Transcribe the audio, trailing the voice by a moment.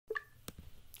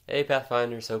Hey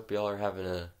Pathfinders, hope y'all are having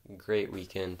a great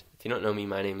weekend. If you don't know me,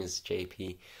 my name is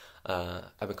JP. I'm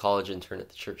a college intern at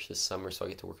the church this summer, so I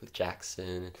get to work with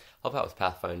Jackson and help out with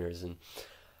Pathfinders. And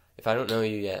if I don't know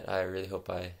you yet, I really hope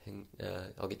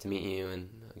I'll get to meet you and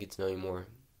I'll get to know you more.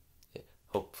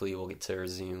 Hopefully, we'll get to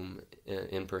resume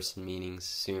in-person meetings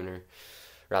sooner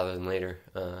rather than later.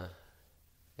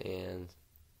 And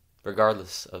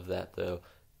regardless of that, though,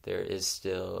 there is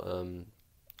still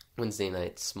Wednesday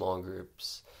night small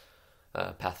groups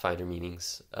Pathfinder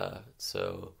meetings.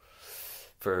 So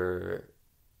for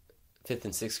 5th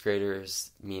and 6th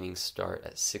graders, meetings start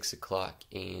at 6 o'clock,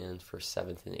 and for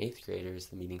 7th and 8th graders,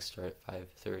 the meetings start at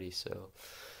 5:30. So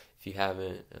if you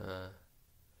haven't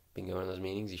been going to those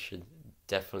meetings, you should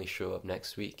definitely show up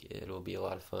next week. It'll be a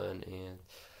lot of fun, and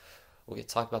we'll get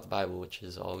to talk about the Bible, which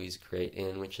is always great,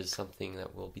 and which is something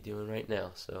that we'll be doing right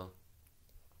now. So,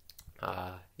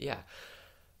 yeah.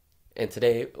 And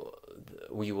today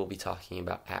we will be talking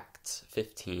about Acts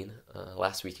 15.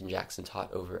 Last week in Jackson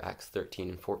taught over Acts 13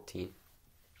 and 14.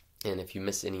 And if you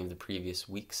missed any of the previous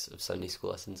weeks of Sunday school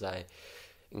lessons, I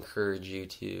encourage you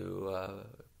to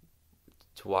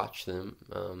watch them.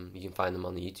 You can find them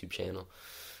on the YouTube channel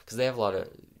because they have a lot of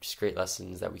just great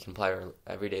lessons that we can apply to our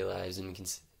everyday lives, and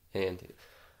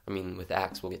with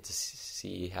Acts we'll get to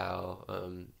see how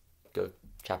go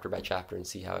chapter by chapter and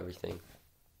see how everything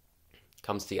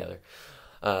comes together.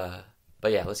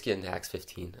 But yeah, let's get into Acts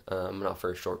 15. I'm going to offer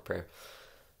a short prayer.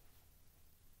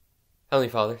 Heavenly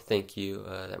Father, thank you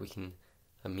that we can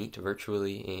meet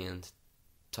virtually and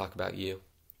talk about you.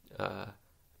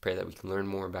 Pray that we can learn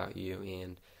more about you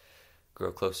and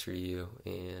grow closer to you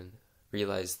and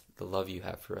realize the love you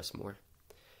have for us more.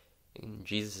 In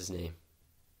Jesus' name,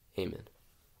 amen.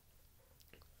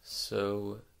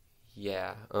 So,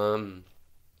 yeah.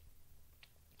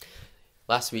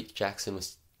 Last week, Jackson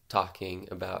was talking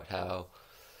about how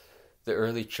the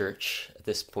early church at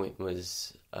this point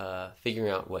was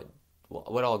figuring out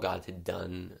what all God had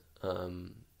done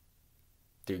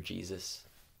through Jesus.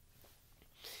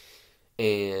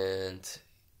 And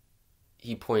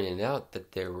he pointed out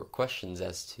that there were questions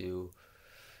as to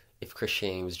if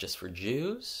Christianity was just for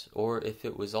Jews or if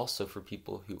it was also for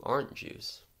people who aren't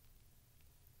Jews.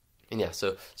 And yeah,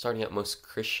 so starting out, most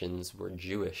Christians were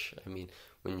Jewish.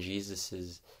 When Jesus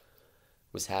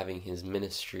was having his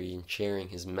ministry and sharing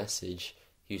his message,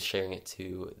 he was sharing it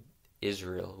to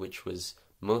Israel, which was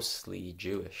mostly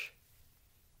Jewish.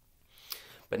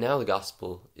 But now the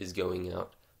gospel is going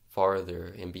out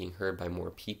farther and being heard by more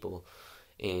people,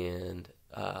 and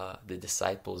the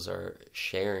disciples are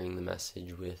sharing the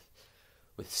message with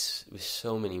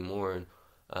so many more.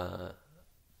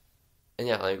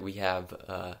 We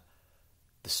have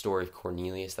the story of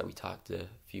Cornelius that we talked a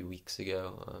few weeks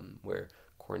ago, where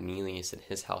Cornelius and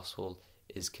his household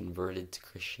is converted to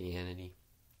Christianity.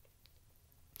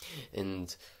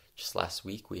 And just last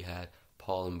week we had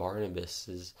Paul and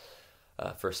Barnabas'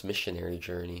 first missionary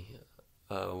journey,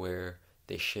 where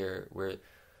they share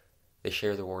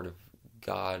the word of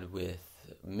God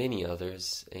with many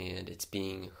others, and it's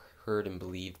being heard and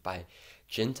believed by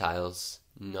Gentiles,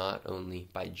 not only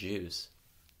by Jews.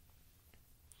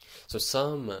 So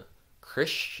some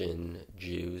Christian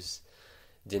Jews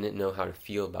didn't know how to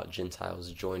feel about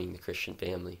Gentiles joining the Christian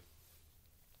family.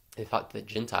 They thought that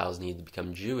Gentiles needed to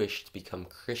become Jewish to become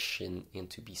Christian and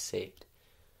to be saved.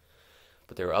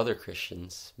 But there were other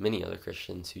Christians, many other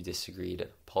Christians, who disagreed,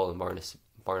 Paul and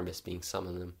Barnabas being some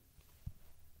of them.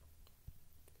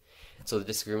 And so the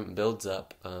disagreement builds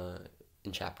up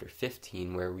in chapter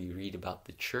 15, where we read about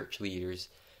the church leaders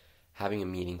having a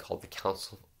meeting called the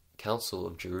Council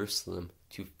of Jerusalem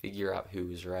to figure out who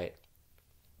was right.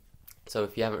 So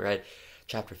if you haven't read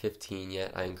chapter 15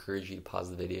 yet, I encourage you to pause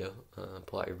the video,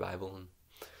 pull out your Bible,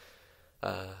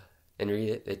 and read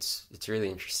it. It's really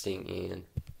interesting, and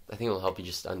I think it will help you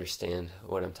just understand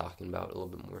what I'm talking about a little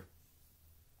bit more.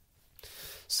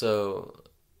 So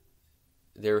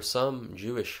there were some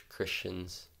Jewish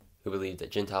Christians who believed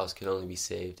that Gentiles could only be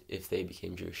saved if they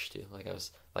became Jewish too, like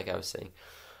I was saying.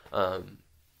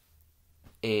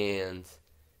 And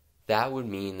that would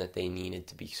mean that they needed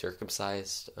to be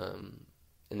circumcised, and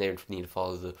they would need to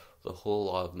follow the whole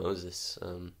law of Moses,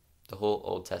 the whole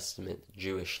Old Testament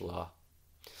Jewish law.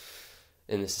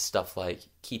 And this is stuff like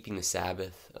keeping the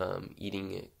Sabbath,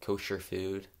 eating kosher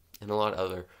food, and a lot of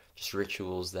other just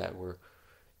rituals that were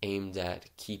aimed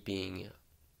at keeping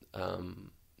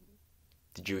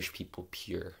the Jewish people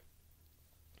pure.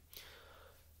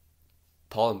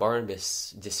 Paul and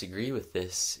Barnabas disagree with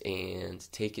this and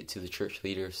take it to the church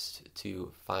leaders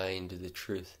to find the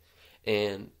truth.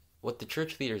 And what the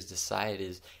church leaders decide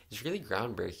is really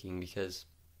groundbreaking, because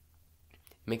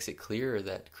makes it clear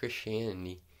that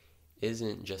Christianity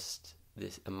isn't just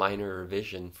a minor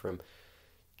revision from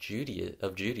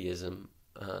Judaism,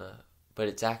 but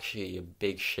it's actually a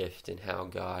big shift in how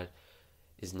God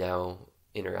is now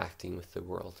interacting with the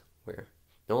world. We're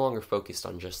no longer focused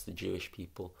on just the Jewish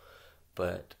people,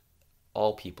 but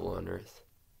all people on earth.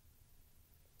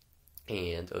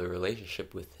 And a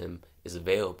relationship with Him is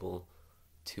available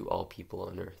to all people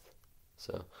on earth.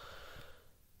 So,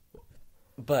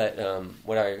 but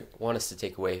what I want us to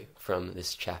take away from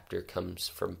this chapter comes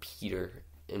from Peter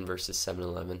in verses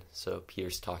 7-11. So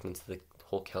Peter's talking to the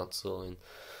whole council and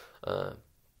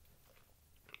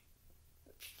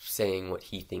saying what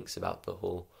he thinks about the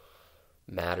whole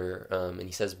matter. And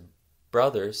he says,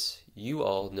 "Brothers, you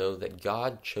all know that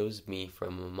God chose me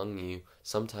from among you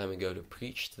some time ago to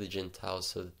preach to the Gentiles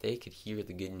so that they could hear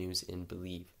the good news and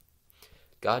believe.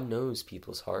 God knows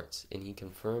people's hearts, and He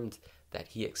confirmed that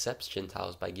He accepts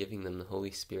Gentiles by giving them the Holy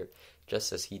Spirit,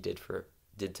 just as He did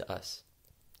to us.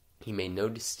 He made no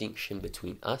distinction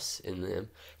between us and them,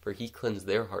 for He cleansed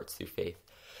their hearts through faith.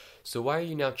 So why are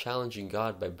you now challenging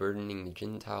God by burdening the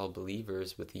Gentile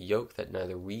believers with a yoke that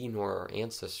neither we nor our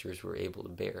ancestors were able to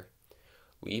bear?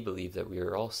 We believe that we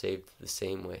are all saved the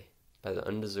same way, by the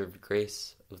undeserved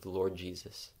grace of the Lord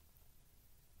Jesus."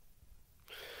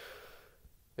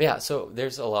 Yeah, so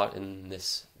there's a lot in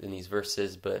these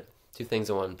verses, but two things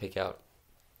I want to pick out.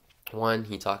 One,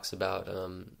 he talks about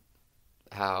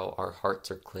how our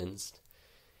hearts are cleansed,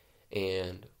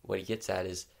 and what he gets at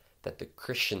is that the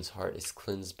Christian's heart is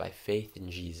cleansed by faith in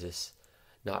Jesus,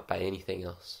 not by anything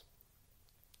else.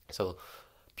 So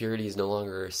purity is no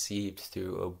longer received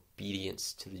through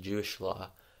obedience to the Jewish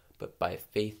law, but by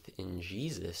faith in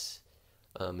Jesus.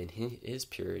 And His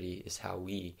purity is how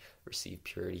we receive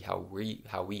purity, how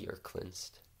we are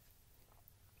cleansed.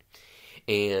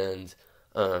 And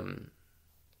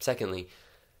secondly,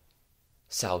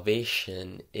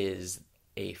 salvation is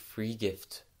a free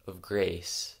gift of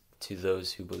grace to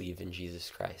those who believe in Jesus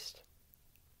Christ.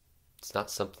 It's not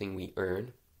something we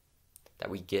earn, that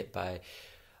we get by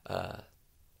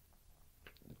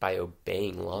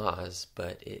obeying laws,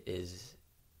 but it is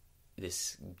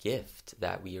this gift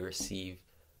that we receive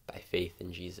by faith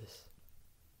in Jesus.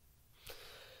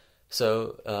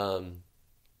 So,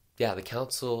 the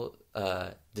council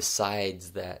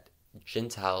decides that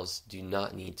Gentiles do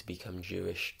not need to become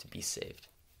Jewish to be saved.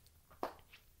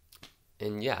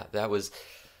 And that was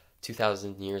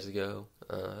 2,000 years ago,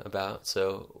 about.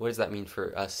 So what does that mean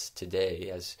for us today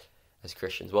as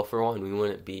Christians? Well, for one, we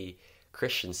wouldn't be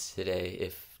Christians today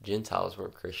if Gentiles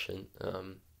weren't Christian.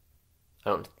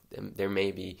 There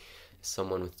may be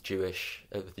someone with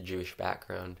a Jewish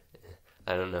background.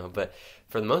 I don't know, but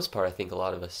for the most part, I think a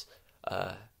lot of us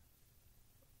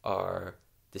are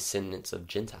descendants of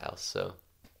Gentiles. So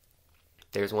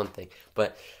there's one thing,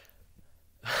 but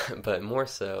more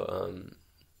so,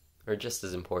 or just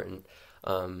as important,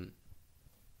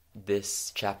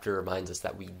 this chapter reminds us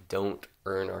that we don't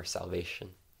earn our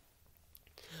salvation.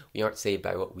 We aren't saved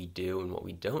by what we do and what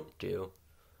we don't do,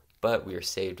 but we are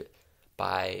saved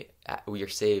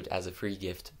as a free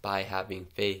gift by having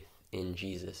faith in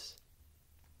Jesus.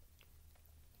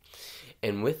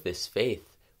 And with this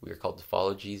faith, we are called to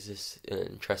follow Jesus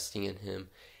and trusting in Him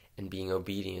and being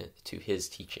obedient to His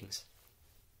teachings.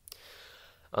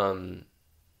 The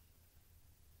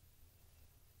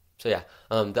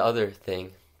other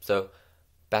thing, so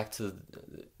back to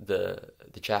the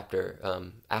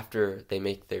chapter, after they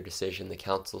make their decision, the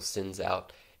council sends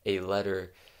out a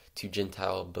letter to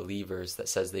Gentile believers that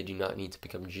says they do not need to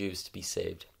become Jews to be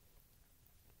saved.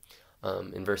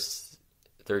 In verse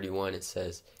 31 it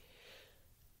says,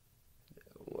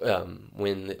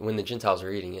 when the Gentiles are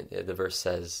reading it, the verse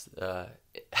says,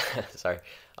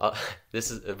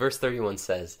 verse 31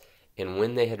 says, "And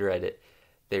when they had read it,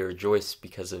 they rejoiced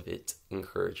because of its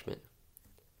encouragement."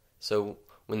 So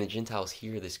when the Gentiles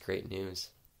hear this great news,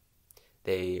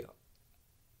 they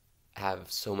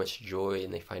have so much joy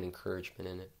and they find encouragement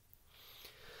in it.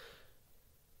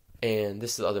 And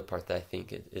this is the other part that I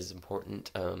think is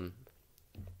important.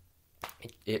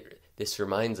 This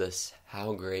reminds us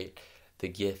how great the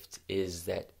gift is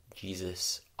that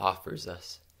Jesus offers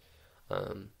us.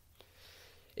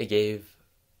 It gave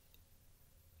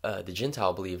the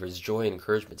Gentile believers joy and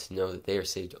encouragement to know that they are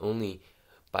saved only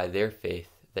by their faith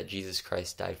that Jesus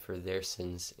Christ died for their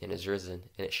sins and is risen,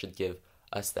 and it should give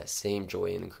us that same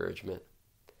joy and encouragement.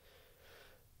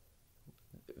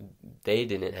 They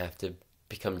didn't have to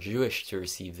become Jewish to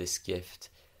receive this gift.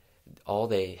 All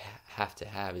they have to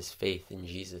have is faith in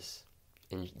Jesus.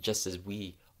 And just as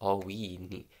all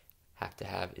we have to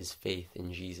have is faith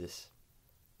in Jesus.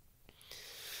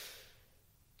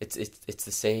 it's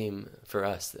the same for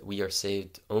us, that we are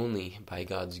saved only by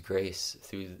God's grace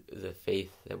through the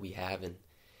faith that we have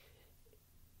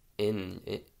in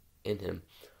Him.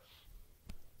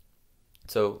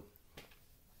 So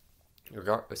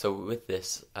with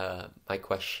this, my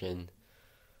question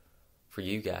for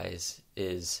you guys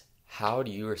is, how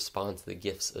do you respond to the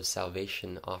gifts of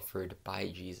salvation offered by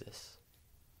Jesus?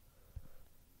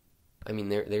 I mean,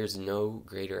 there's no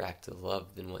greater act of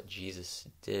love than what Jesus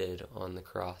did on the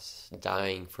cross,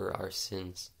 dying for our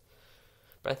sins.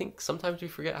 But I think sometimes we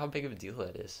forget how big of a deal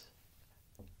that is.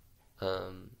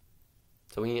 So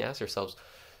we need to ask ourselves,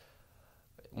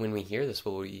 when we hear this,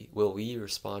 will we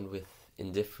respond with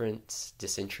indifference,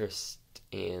 disinterest,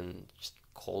 and just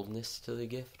coldness to the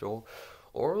gift, or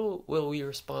will we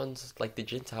respond like the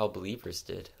Gentile believers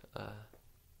did,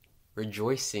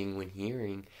 rejoicing when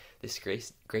hearing this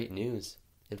great news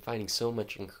and finding so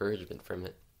much encouragement from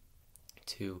it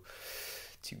to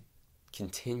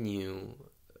continue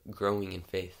growing in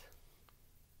faith?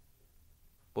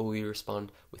 Will we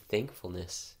respond with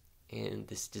thankfulness and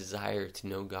this desire to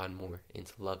know God more and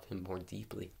to love Him more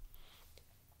deeply?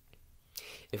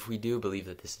 If we do believe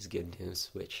that this is good news,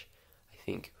 which I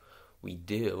think we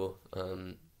do,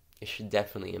 it should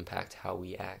definitely impact how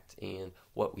we act and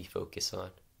what we focus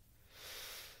on.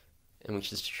 And we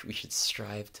should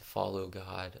strive to follow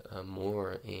God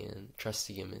more, and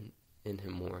trusting Him in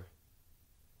Him more,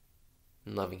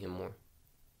 and loving Him more.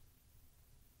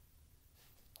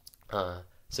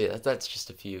 So yeah, that's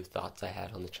just a few thoughts I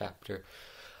had on the chapter.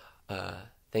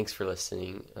 Thanks for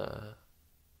listening.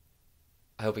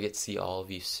 I hope I get to see all of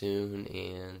you soon,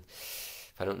 and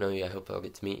if I don't know you, I hope I'll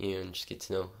get to meet you and just get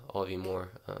to know all of you more.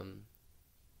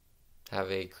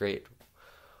 Have a great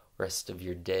rest of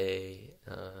your day.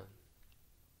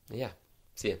 Yeah,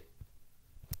 see ya.